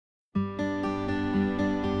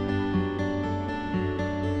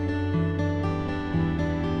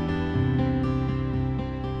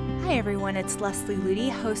everyone, it's Leslie Ludy,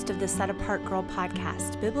 host of the Set Apart Girl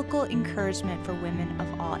podcast, biblical encouragement for women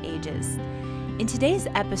of all ages. In today's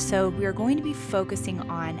episode, we are going to be focusing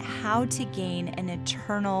on how to gain an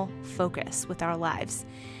eternal focus with our lives.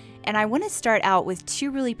 And I want to start out with two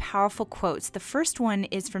really powerful quotes. The first one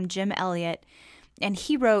is from Jim Elliot, and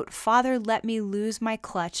he wrote, "Father, let me lose my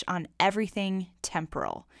clutch on everything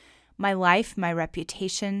temporal. My life, my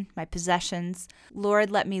reputation, my possessions. Lord,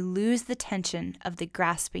 let me lose the tension of the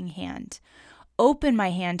grasping hand. Open my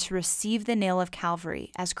hand to receive the nail of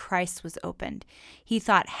Calvary as Christ was opened. He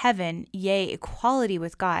thought heaven, yea, equality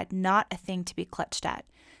with God, not a thing to be clutched at.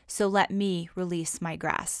 So let me release my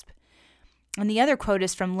grasp." And the other quote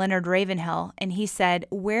is from Leonard Ravenhill, and he said,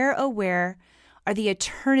 "Where, oh where are the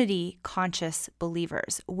eternity-conscious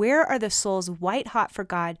believers? Where are the souls white-hot for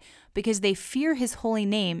God because they fear His holy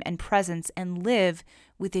name and presence and live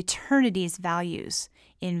with eternity's values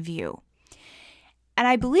in view?" And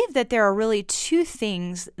I believe that there are really two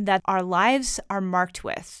things that our lives are marked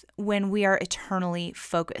with when we are eternally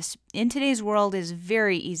focused. In today's world, it is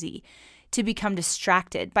very easy to become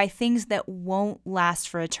distracted by things that won't last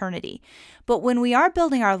for eternity. But when we are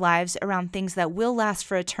building our lives around things that will last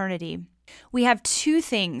for eternity, we have two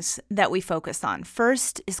things that we focus on.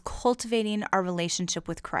 First is cultivating our relationship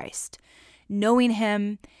with Christ, knowing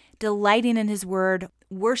Him, delighting in His Word,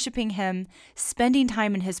 worshiping Him, spending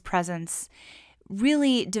time in His presence,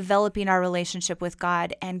 really developing our relationship with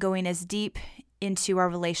God and going as deep into our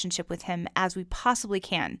relationship with Him as we possibly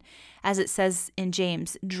can. As it says in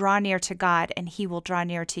James, draw near to God and He will draw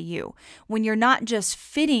near to you. When you're not just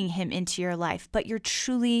fitting Him into your life, but you're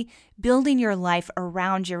truly building your life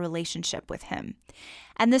around your relationship with Him.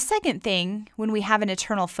 And the second thing, when we have an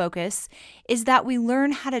eternal focus, is that we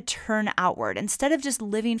learn how to turn outward. Instead of just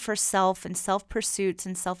living for self and self-pursuits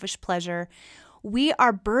and selfish pleasure, we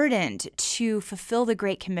are burdened to fulfill the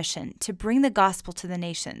Great Commission, to bring the gospel to the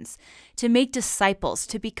nations, to make disciples,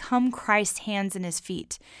 to become Christ's hands and His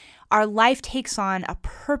feet. Our life takes on a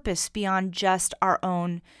purpose beyond just our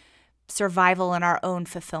own survival and our own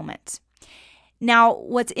fulfillment. Now,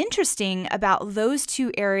 what's interesting about those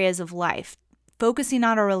two areas of life, focusing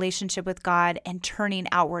on our relationship with God and turning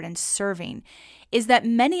outward and serving, is that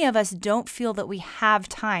many of us don't feel that we have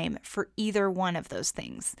time for either one of those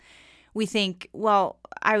things. We think, well,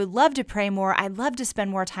 I would love to pray more. I'd love to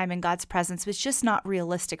spend more time in God's presence, but it's just not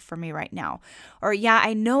realistic for me right now. Or, yeah,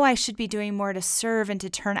 I know I should be doing more to serve and to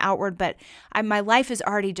turn outward, but my life is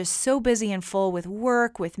already just so busy and full with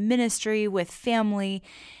work, with ministry, with family.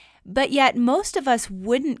 But yet most of us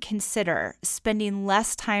wouldn't consider spending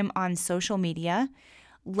less time on social media,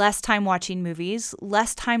 less time watching movies,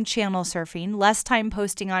 less time channel surfing, less time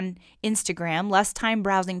posting on Instagram, less time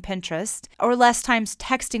browsing Pinterest, or less time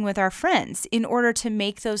texting with our friends in order to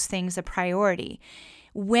make those things a priority.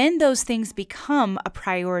 When those things become a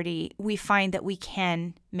priority, we find that we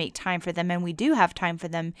can make time for them, and we do have time for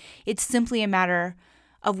them. It's simply a matter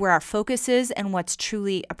of where our focus is and what's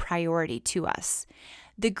truly a priority to us.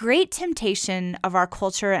 The great temptation of our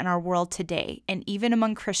culture and our world today, and even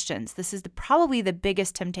among Christians, this is probably the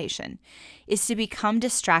biggest temptation, is to become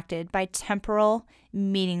distracted by temporal,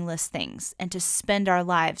 meaningless things and to spend our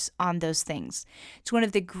lives on those things. It's one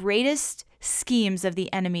of the greatest schemes of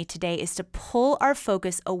the enemy today is to pull our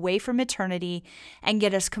focus away from eternity and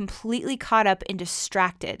get us completely caught up and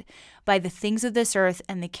distracted by the things of this earth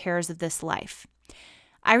and the cares of this life.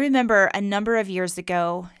 I remember a number of years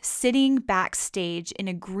ago sitting backstage in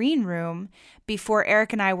a green room before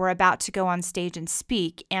Eric and I were about to go on stage and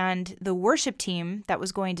speak, and the worship team that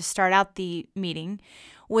was going to start out the meeting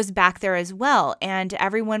was back there as well, and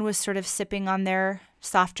everyone was sort of sipping on their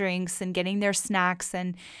soft drinks and getting their snacks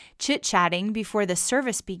and chit-chatting before the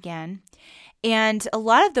service began. And a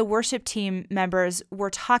lot of the worship team members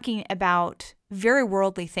were talking about very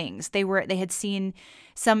worldly things. They had seen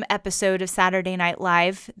some episode of Saturday Night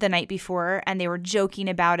Live the night before, and they were joking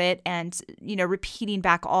about it and, repeating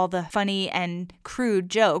back all the funny and crude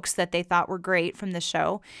jokes that they thought were great from the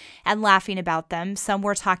show and laughing about them. Some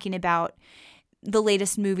were talking about the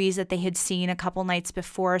latest movies that they had seen a couple nights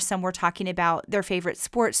before. Some were talking about their favorite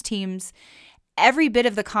sports teams. Every bit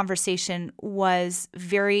of the conversation was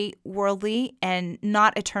very worldly and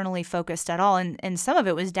not eternally focused at all. And some of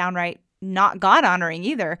it was downright not God-honoring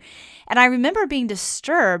either. And I remember being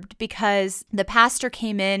disturbed because the pastor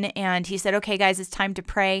came in and he said, "Okay, guys, it's time to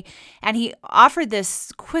pray." And he offered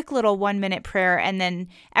this quick little 1-minute prayer, and then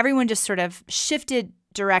everyone just sort of shifted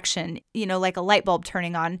direction, like a light bulb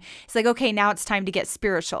turning on. It's like, okay, now it's time to get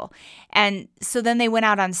spiritual. And so then they went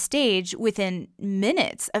out on stage within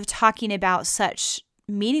minutes of talking about such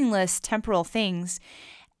meaningless temporal things.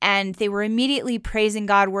 and they were immediately praising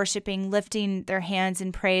God, worshiping, lifting their hands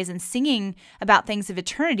in praise and singing about things of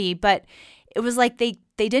eternity. But it was like they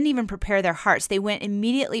didn't even prepare their hearts. They went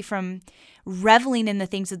immediately from reveling in the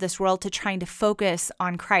things of this world to trying to focus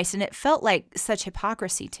on Christ. And it felt like such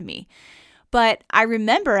hypocrisy to me. But I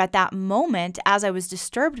remember at that moment, as I was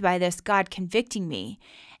disturbed by this, God convicting me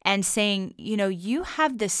and saying, you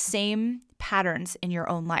have the same patterns in your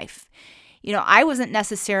own life. I wasn't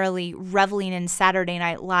necessarily reveling in Saturday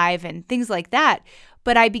Night Live and things like that,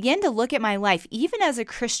 but I began to look at my life, even as a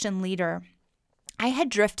Christian leader. I had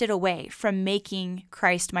drifted away from making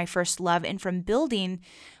Christ my first love and from building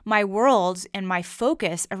my world and my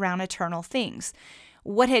focus around eternal things.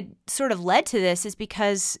 What had sort of led to this is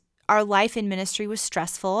because our life in ministry was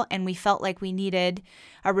stressful and we felt like we needed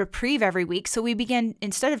a reprieve every week. So we began,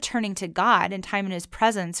 instead of turning to God and time in His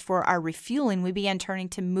presence for our refueling, we began turning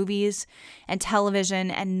to movies and television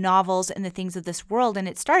and novels and the things of this world. And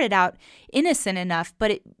it started out innocent enough,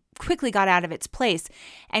 but it quickly got out of its place.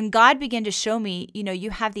 And God began to show me,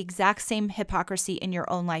 you have the exact same hypocrisy in your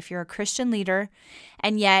own life. You're a Christian leader,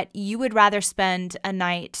 and yet you would rather spend a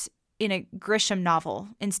night in a Grisham novel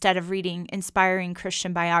instead of reading inspiring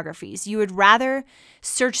Christian biographies. You would rather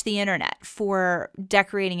search the internet for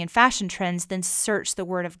decorating and fashion trends than search the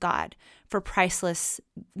Word of God for priceless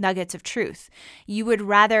nuggets of truth. You would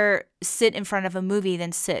rather sit in front of a movie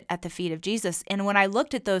than sit at the feet of Jesus. And when I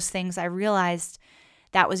looked at those things, I realized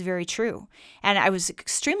that was very true. And I was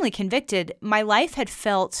extremely convicted. My life had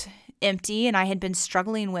felt empty, and I had been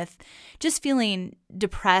struggling with just feeling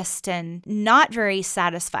depressed and not very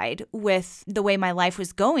satisfied with the way my life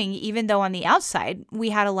was going, even though on the outside we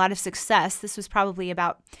had a lot of success. This was probably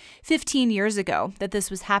about 15 years ago that this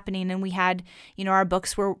was happening, and we had, our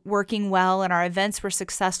books were working well and our events were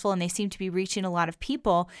successful and they seemed to be reaching a lot of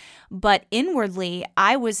people. But inwardly,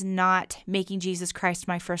 I was not making Jesus Christ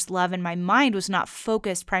my first love, and my mind was not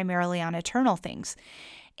focused primarily on eternal things.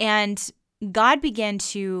 And God began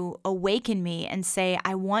to awaken me and say,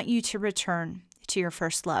 I want you to return to your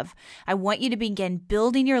first love. I want you to begin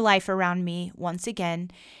building your life around me once again.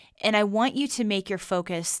 And I want you to make your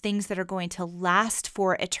focus things that are going to last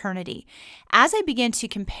for eternity. As I began to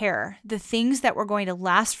compare the things that were going to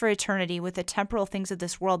last for eternity with the temporal things of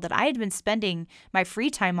this world that I had been spending my free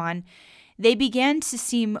time on, they began to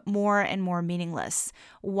seem more and more meaningless.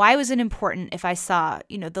 Why was it important if I saw,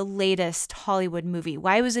 the latest Hollywood movie?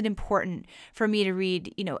 Why was it important for me to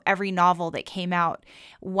read, every novel that came out?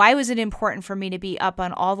 Why was it important for me to be up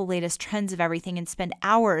on all the latest trends of everything and spend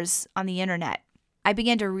hours on the internet? I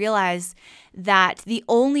began to realize that the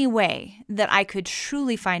only way that I could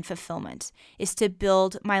truly find fulfillment is to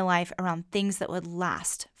build my life around things that would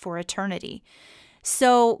last for eternity.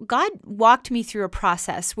 So God walked me through a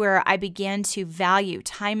process where I began to value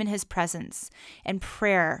time in His presence and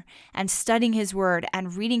prayer and studying His Word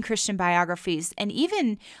and reading Christian biographies and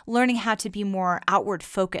even learning how to be more outward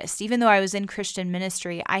focused. Even though I was in Christian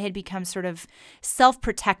ministry, I had become sort of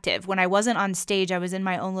self-protective. When I wasn't on stage, I was in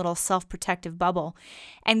my own little self-protective bubble.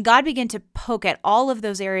 And God began to poke at all of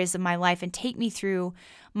those areas of my life and take me through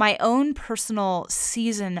my own personal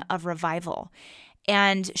season of revival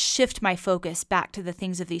and shift my focus back to the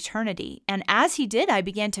things of eternity. And as He did, I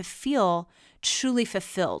began to feel truly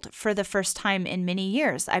fulfilled for the first time in many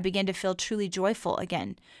years. I began to feel truly joyful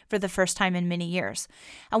again for the first time in many years.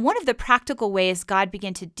 And one of the practical ways God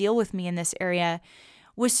began to deal with me in this area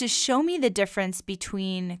was to show me the difference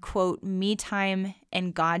between, quote, me time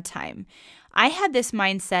and God time. I had this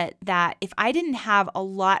mindset that if I didn't have a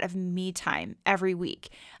lot of me time every week,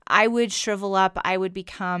 I would shrivel up, I would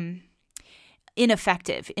become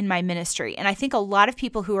ineffective in my ministry. And I think a lot of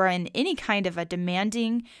people who are in any kind of a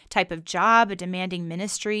demanding type of job, a demanding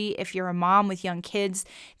ministry, if you're a mom with young kids,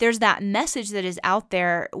 there's that message that is out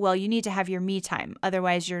there, well, you need to have your me time.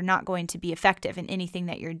 Otherwise, you're not going to be effective in anything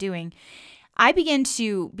that you're doing. I began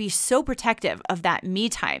to be so protective of that me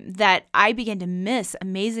time that I began to miss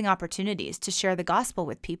amazing opportunities to share the gospel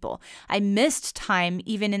with people. I missed time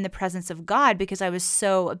even in the presence of God because I was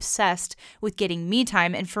so obsessed with getting me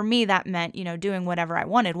time. And for me, that meant, doing whatever I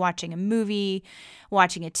wanted, watching a movie,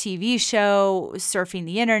 watching a TV show, surfing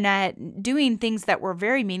the internet, doing things that were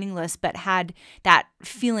very meaningless, but had that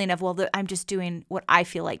feeling of, well, I'm just doing what I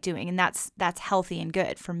feel like doing. And that's healthy and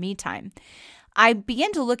good for me time. I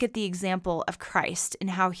began to look at the example of Christ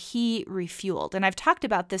and how He refueled. And I've talked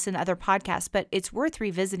about this in other podcasts, but it's worth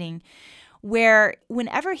revisiting, where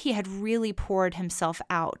whenever He had really poured Himself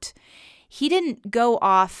out, he didn't go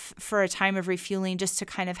off for a time of refueling just to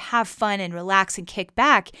kind of have fun and relax and kick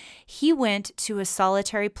back. He went to a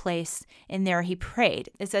solitary place and there he prayed.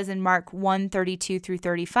 It says in Mark 1:32 through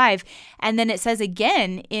 35. And then it says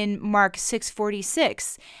again in Mark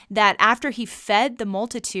 6:46 that after he fed the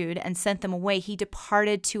multitude and sent them away, he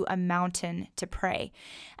departed to a mountain to pray.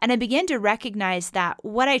 And I began to recognize that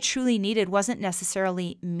what I truly needed wasn't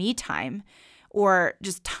necessarily me time, or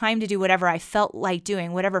just time to do whatever I felt like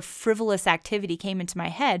doing, whatever frivolous activity came into my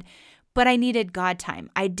head, but I needed God time.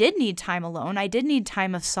 I did need time alone. I did need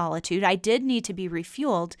time of solitude. I did need to be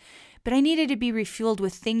refueled, but I needed to be refueled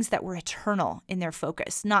with things that were eternal in their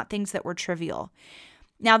focus, not things that were trivial.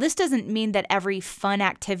 Now, this doesn't mean that every fun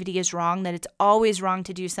activity is wrong, that it's always wrong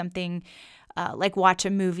to do something like watch a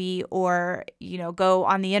movie or, go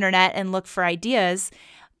on the internet and look for ideas.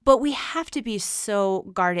 But we have to be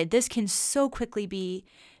so guarded. This can so quickly be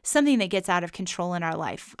something that gets out of control in our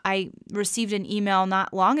life. I received an email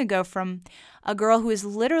not long ago from a girl who is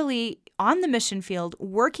literally on the mission field,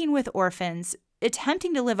 working with orphans,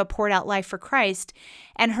 attempting to live a poured out life for Christ.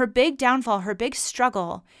 And her big downfall, her big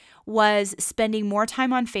struggle was spending more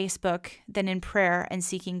time on Facebook than in prayer and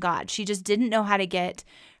seeking God. She just didn't know how to get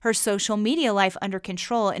her social media life under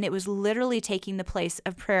control, and it was literally taking the place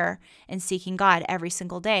of prayer and seeking God every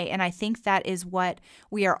single day. And I think that is what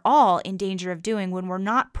we are all in danger of doing when we're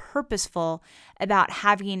not purposeful about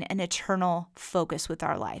having an eternal focus with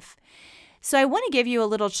our life. So I want to give you a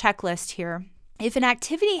little checklist here. If an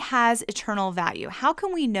activity has eternal value, how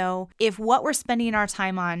can we know if what we're spending our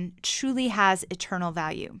time on truly has eternal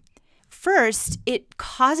value? First, it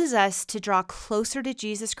causes us to draw closer to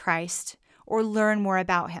Jesus Christ or learn more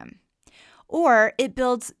about him. Or it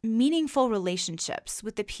builds meaningful relationships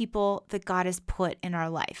with the people that God has put in our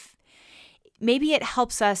life. Maybe it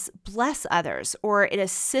helps us bless others, or it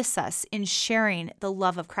assists us in sharing the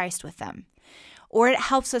love of Christ with them. Or it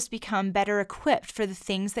helps us become better equipped for the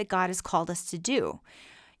things that God has called us to do.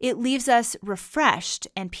 It leaves us refreshed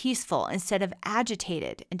and peaceful instead of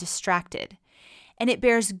agitated and distracted. And it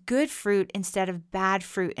bears good fruit instead of bad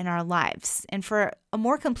fruit in our lives. And for a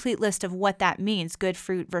more complete list of what that means, good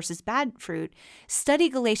fruit versus bad fruit, study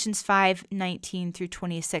Galatians 5:19 through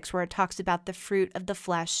 26, where it talks about the fruit of the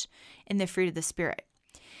flesh and the fruit of the Spirit.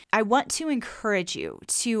 I want to encourage you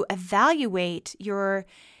to evaluate your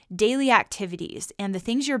daily activities and the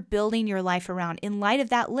things you're building your life around in light of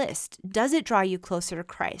that list. Does it draw you closer to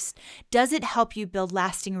Christ? Does it help you build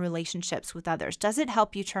lasting relationships with others? Does it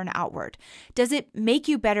help you turn outward? Does it make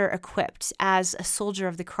you better equipped as a soldier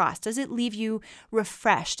of the cross? Does it leave you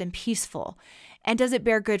refreshed and peaceful? And does it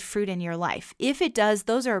bear good fruit in your life? If it does,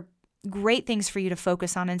 those are great things for you to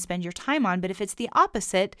focus on and spend your time on. But if it's the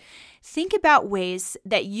opposite, think about ways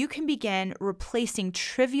that you can begin replacing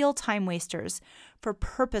trivial time wasters for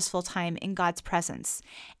purposeful time in God's presence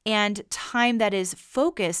and time that is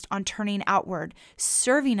focused on turning outward,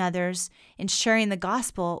 serving others, and sharing the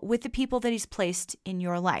gospel with the people that he's placed in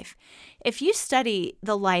your life. If you study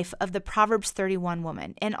the life of the Proverbs 31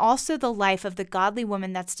 woman and also the life of the godly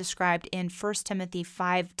woman that's described in 1 Timothy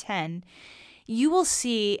 5:10, you will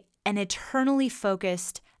see an eternally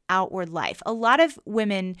focused outward life. A lot of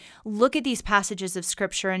women look at these passages of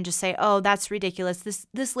scripture and just say, oh, that's ridiculous.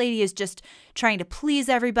 This lady is just trying to please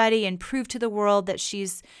everybody and prove to the world that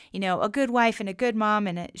she's, a good wife and a good mom,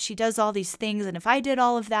 and she does all these things. And if I did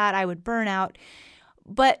all of that, I would burn out.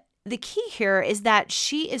 But the key here is that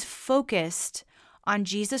she is focused on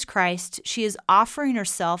Jesus Christ. She is offering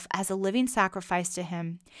herself as a living sacrifice to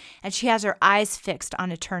him, and she has her eyes fixed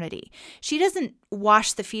on eternity. She doesn't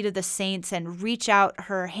wash the feet of the saints and reach out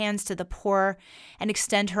her hands to the poor and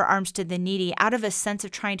extend her arms to the needy out of a sense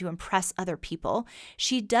of trying to impress other people.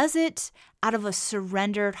 She does it out of a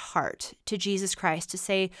surrendered heart to Jesus Christ to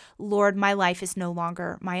say, Lord, my life is no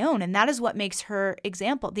longer my own. And that is what makes her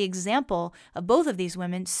example, the example of both of these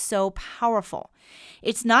women, so powerful.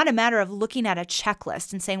 It's not a matter of looking at a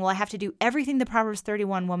checklist and saying, well, I have to do everything the Proverbs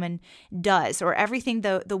 31 woman does or everything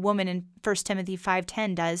the woman in 1 Timothy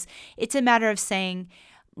 5:10 does. It's a matter of saying,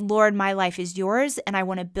 Lord, my life is yours, and I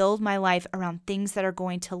want to build my life around things that are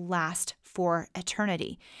going to last for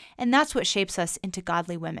eternity. And that's what shapes us into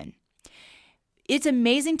godly women. It's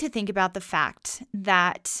amazing to think about the fact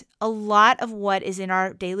that a lot of what is in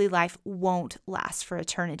our daily life won't last for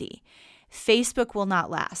eternity. Facebook will not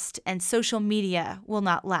last, and social media will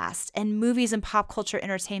not last, and movies and pop culture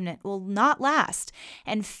entertainment will not last,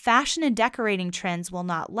 and fashion and decorating trends will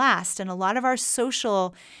not last, and a lot of our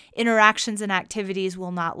social interactions and activities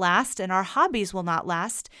will not last, and our hobbies will not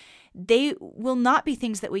last. They will not be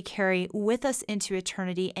things that we carry with us into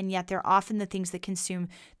eternity, and yet they're often the things that consume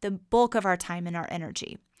the bulk of our time and our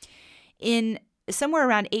energy. In somewhere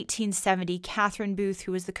around 1870, Catherine Booth,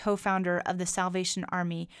 who was the co-founder of the Salvation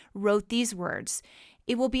Army, wrote these words: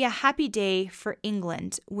 "It will be a happy day for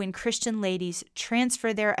England when Christian ladies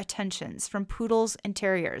transfer their attentions from poodles and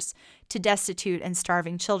terriers to destitute and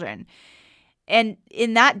starving children." And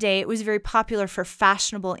in that day, it was very popular for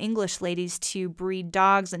fashionable English ladies to breed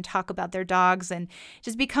dogs and talk about their dogs and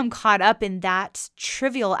just become caught up in that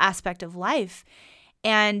trivial aspect of life.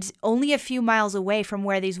 And only a few miles away from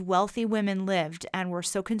where these wealthy women lived and were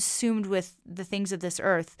so consumed with the things of this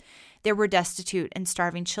earth, there were destitute and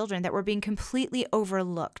starving children that were being completely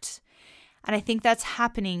overlooked. And I think that's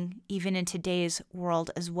happening even in today's world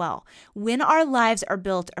as well. When our lives are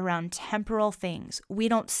built around temporal things, we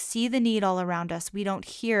don't see the need all around us. We don't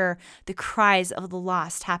hear the cries of the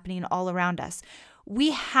lost happening all around us.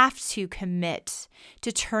 We have to commit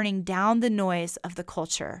to turning down the noise of the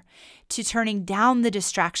culture, to turning down the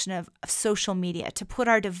distraction of social media, to put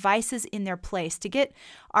our devices in their place, to get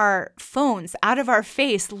our phones out of our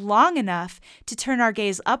face long enough to turn our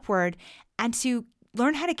gaze upward and to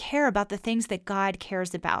learn how to care about the things that God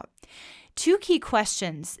cares about. Two key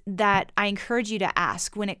questions that I encourage you to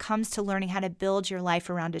ask when it comes to learning how to build your life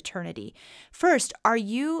around eternity. First, are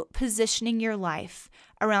you positioning your life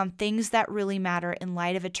around things that really matter in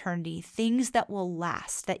light of eternity, things that will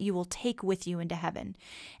last, that you will take with you into heaven?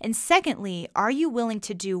 And secondly, are you willing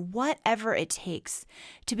to do whatever it takes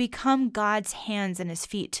to become God's hands and his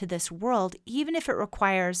feet to this world, even if it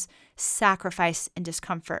requires sacrifice and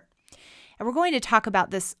discomfort? And we're going to talk about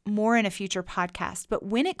this more in a future podcast. But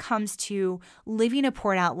when it comes to living a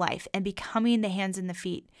poured out life and becoming the hands and the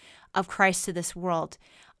feet of Christ to this world,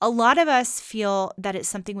 a lot of us feel that it's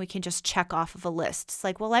something we can just check off of a list. It's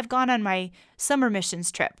like, well, I've gone on my summer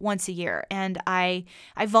missions trip once a year, and I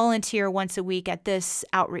volunteer once a week at this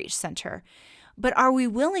outreach center. But are we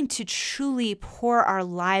willing to truly pour our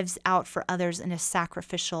lives out for others in a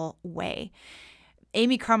sacrificial way?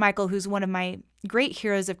 Amy Carmichael, who's one of my great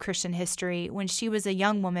heroes of Christian history, when she was a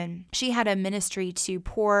young woman, she had a ministry to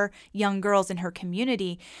poor young girls in her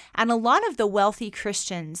community. And a lot of the wealthy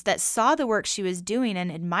Christians that saw the work she was doing and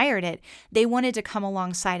admired it, they wanted to come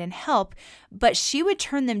alongside and help. But she would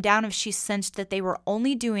turn them down if she sensed that they were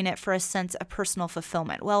only doing it for a sense of personal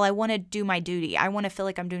fulfillment. Well, I want to do my duty. I want to feel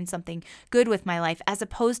like I'm doing something good with my life, as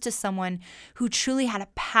opposed to someone who truly had a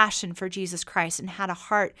passion for Jesus Christ and had a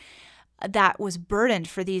heart that was burdened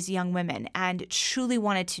for these young women and truly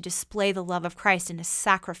wanted to display the love of Christ in a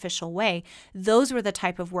sacrificial way. Those were the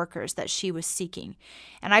type of workers that she was seeking.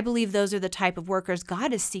 And I believe those are the type of workers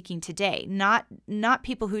God is seeking today, not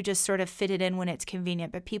people who just sort of fit it in when it's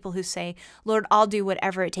convenient, but people who say, Lord, I'll do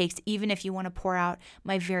whatever it takes, even if you want to pour out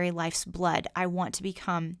my very life's blood. I want to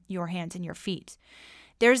become your hands and your feet.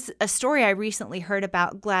 There's a story I recently heard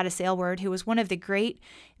about Gladys Aylward, who was one of the great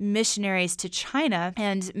missionaries to China,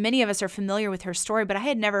 and many of us are familiar with her story, but I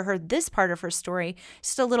had never heard this part of her story.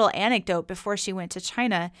 Just a little anecdote before she went to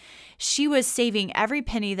China. She was saving every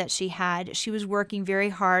penny that she had. She was working very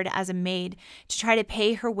hard as a maid to try to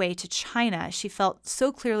pay her way to China. She felt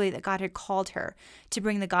so clearly that God had called her to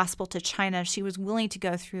bring the gospel to China. She was willing to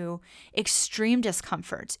go through extreme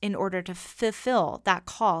discomfort in order to fulfill that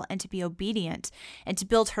call and to be obedient and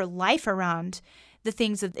to build her life around the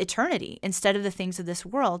things of eternity instead of the things of this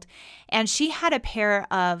world. And she had a pair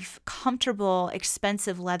of comfortable,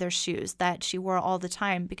 expensive leather shoes that she wore all the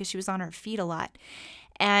time because she was on her feet a lot.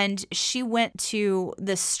 And she went to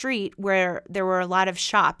the street where there were a lot of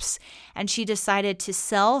shops, and she decided to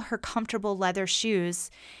sell her comfortable leather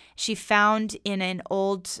shoes. She found in an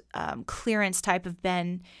old clearance type of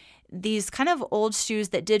bin these kind of old shoes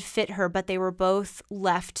that did fit her, but they were both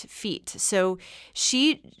left feet. So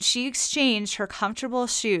she exchanged her comfortable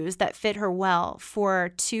shoes that fit her well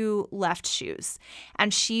for two left shoes.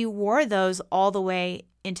 And she wore those all the way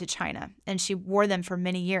into China, and she wore them for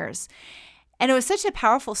many years. And it was such a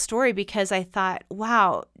powerful story because I thought,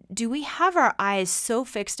 wow, do we have our eyes so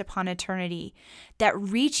fixed upon eternity that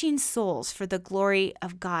reaching souls for the glory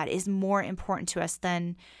of God is more important to us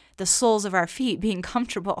than the soles of our feet being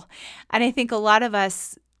comfortable? And I think a lot of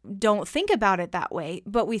us don't think about it that way,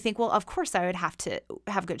 but we think, well, of course I would have to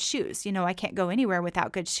have good shoes. You know, I can't go anywhere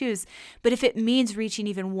without good shoes. But if it means reaching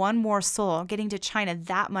even one more soul, getting to China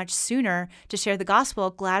that much sooner to share the gospel,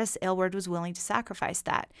 Gladys Aylward was willing to sacrifice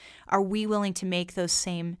that. Are we willing to make those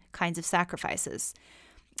same kinds of sacrifices?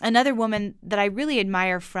 Another woman that I really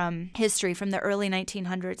admire from history from the early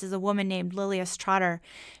 1900s is a woman named Lilias Trotter.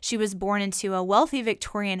 She was born into a wealthy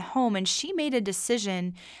Victorian home, and she made a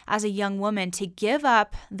decision as a young woman to give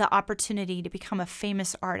up the opportunity to become a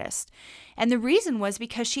famous artist. And the reason was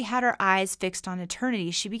because she had her eyes fixed on eternity.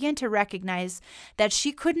 She began to recognize that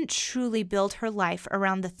she couldn't truly build her life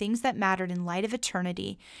around the things that mattered in light of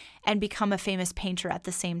eternity and become a famous painter at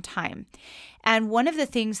the same time. And one of the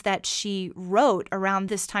things that she wrote around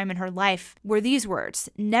this time in her life were these words: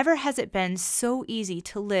 "Never has it been so easy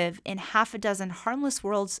to live in half a dozen harmless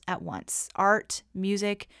worlds at once: art,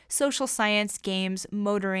 music, social science, games,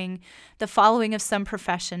 motoring, the following of some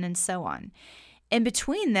profession, and so on. In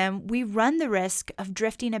between them, we run the risk of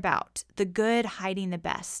drifting about, the good hiding the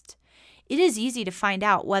best. It is easy to find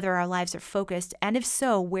out whether our lives are focused, and if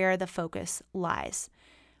so, where the focus lies.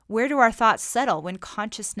 Where do our thoughts settle when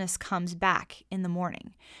consciousness comes back in the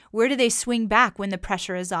morning? Where do they swing back when the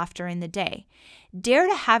pressure is off during the day? Dare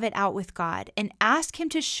to have it out with God and ask Him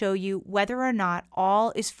to show you whether or not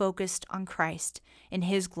all is focused on Christ in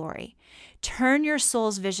His glory. Turn your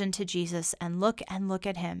soul's vision to Jesus and look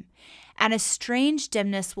at Him, and a strange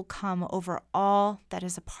dimness will come over all that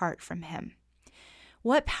is apart from Him."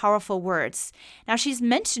 What powerful words. Now, she's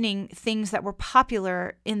mentioning things that were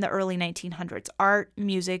popular in the early 1900s: art,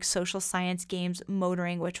 music, social science, games,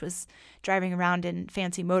 motoring, which was driving around in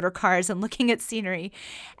fancy motor cars and looking at scenery,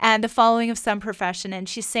 and the following of some profession. And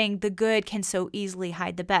she's saying the good can so easily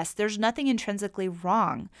hide the best. There's nothing intrinsically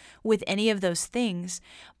wrong with any of those things,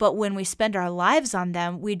 but when we spend our lives on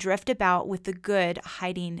them, we drift about with the good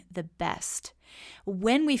hiding the best.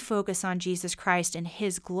 When we focus on Jesus Christ and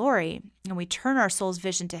His glory, and we turn our soul's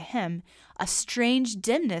vision to Him, a strange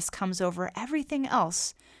dimness comes over everything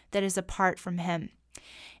else that is apart from Him.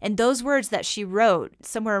 And those words that she wrote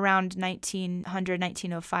somewhere around 1900,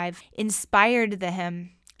 1905 inspired the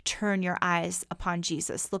hymn, "Turn your eyes upon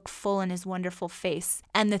Jesus, look full in His wonderful face,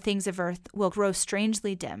 and the things of earth will grow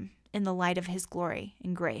strangely dim in the light of His glory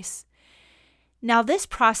and grace." Now, this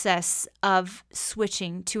process of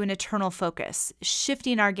switching to an eternal focus,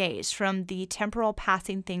 shifting our gaze from the temporal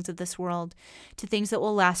passing things of this world to things that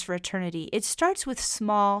will last for eternity, it starts with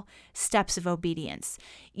small steps of obedience.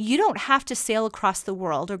 You don't have to sail across the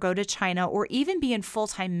world or go to China or even be in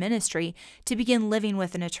full-time ministry to begin living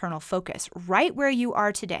with an eternal focus. Right where you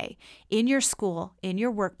are today, in your school, in your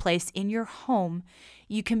workplace, in your home,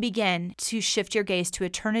 you can begin to shift your gaze to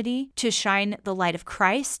eternity, to shine the light of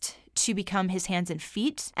Christ, to become His hands and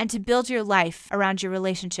feet, and to build your life around your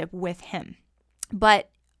relationship with Him. But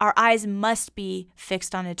our eyes must be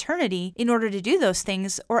fixed on eternity in order to do those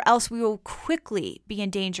things, or else we will quickly be in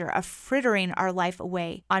danger of frittering our life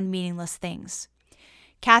away on meaningless things.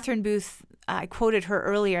 Catherine Booth, I quoted her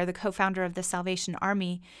earlier, the co-founder of the Salvation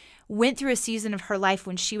Army, went through a season of her life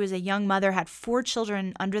when she was a young mother, had 4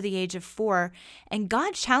 children under the age of 4, and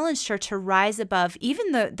God challenged her to rise above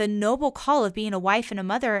even the noble call of being a wife and a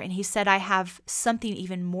mother, and He said, "I have something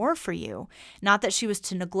even more for you." Not that she was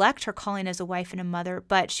to neglect her calling as a wife and a mother,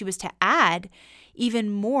 but she was to add even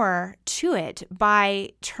more to it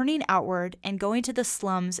by turning outward and going to the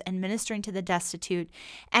slums and ministering to the destitute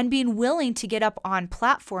and being willing to get up on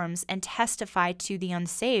platforms and testify to the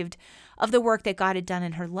unsaved of the work that God had done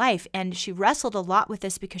in her life. And she wrestled a lot with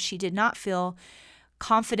this because she did not feel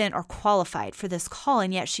confident or qualified for this call,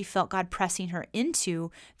 and yet she felt God pressing her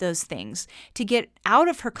into those things to get out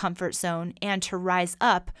of her comfort zone and to rise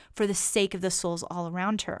up for the sake of the souls all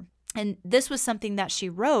around her. And this was something that she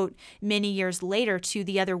wrote many years later to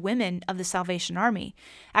the other women of the Salvation Army.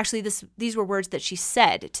 Actually, these were words that she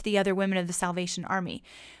said to the other women of the Salvation Army.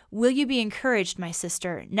 "Will you be encouraged, my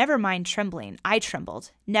sister? Never mind trembling. I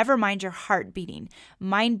trembled. Never mind your heart beating.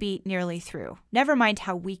 Mine beat nearly through. Never mind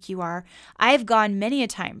how weak you are. I have gone many a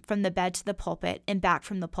time from the bed to the pulpit and back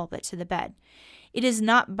from the pulpit to the bed. It is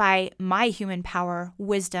not by my human power,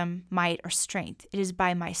 wisdom, might, or strength. It is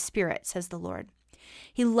by my Spirit, says the Lord.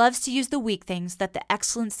 He loves to use the weak things that the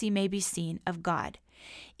excellency may be seen of God.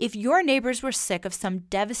 If your neighbors were sick of some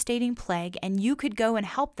devastating plague and you could go and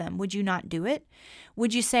help them, would you not do it?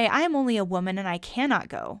 Would you say, I am only a woman and I cannot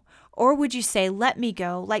go? Or would you say, let me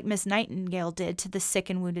go, like Miss Nightingale did to the sick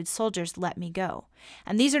and wounded soldiers, let me go?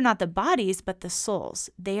 And these are not the bodies, but the souls.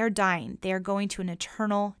 They are dying. They are going to an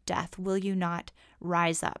eternal death. Will you not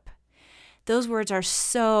rise up? Those words are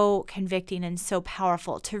so convicting and so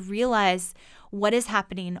powerful to realize what is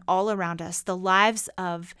happening all around us. The lives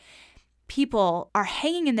of people are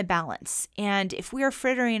hanging in the balance. And if we are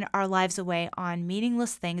frittering our lives away on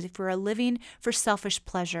meaningless things, if we are living for selfish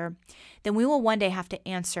pleasure, then we will one day have to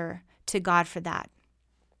answer to God for that.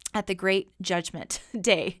 at the great judgment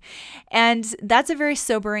day. And that's a very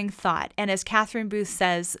sobering thought. And as Catherine Booth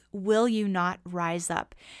says, will you not rise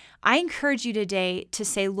up? I encourage you today to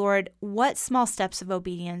say, Lord, what small steps of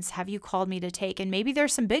obedience have you called me to take? And maybe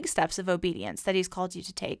there's some big steps of obedience that he's called you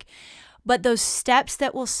to take. But those steps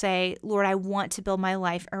that will say, Lord, I want to build my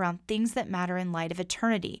life around things that matter in light of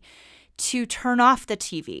eternity. To turn off the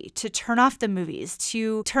TV, to turn off the movies,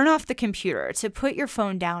 to turn off the computer, to put your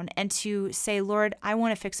phone down and to say, Lord, I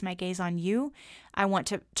want to fix my gaze on you. I want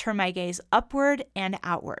to turn my gaze upward and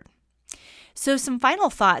outward. So some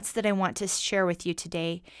final thoughts that I want to share with you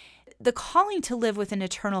today. The calling to live with an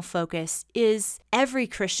eternal focus is every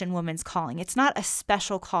Christian woman's calling. It's not a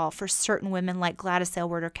special call for certain women like Gladys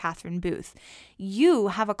Aylward or Catherine Booth. You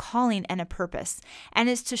have a calling and a purpose, and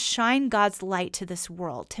it's to shine God's light to this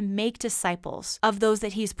world, to make disciples of those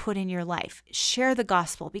that he's put in your life. Share the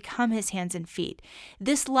gospel, become his hands and feet.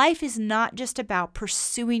 This life is not just about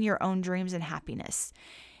pursuing your own dreams and happiness.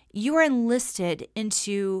 You are enlisted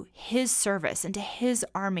into his service, into his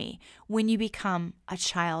army when you become a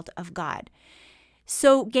child of God.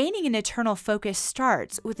 So gaining an eternal focus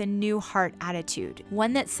starts with a new heart attitude,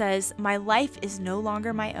 one that says, my life is no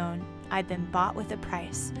longer my own. I've been bought with a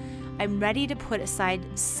price. I'm ready to put aside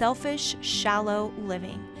selfish, shallow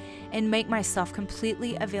living and make myself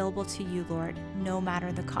completely available to you, Lord, no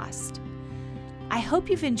matter the cost. I hope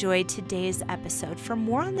you've enjoyed today's episode. For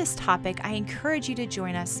more on this topic, I encourage you to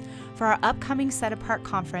join us for our upcoming Set Apart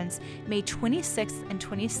Conference, May 26th and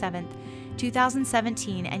 27th,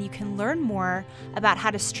 2017, and you can learn more about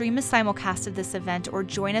how to stream a simulcast of this event or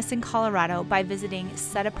join us in Colorado by visiting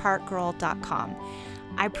setapartgirl.com.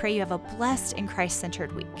 I pray you have a blessed and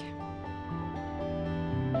Christ-centered week.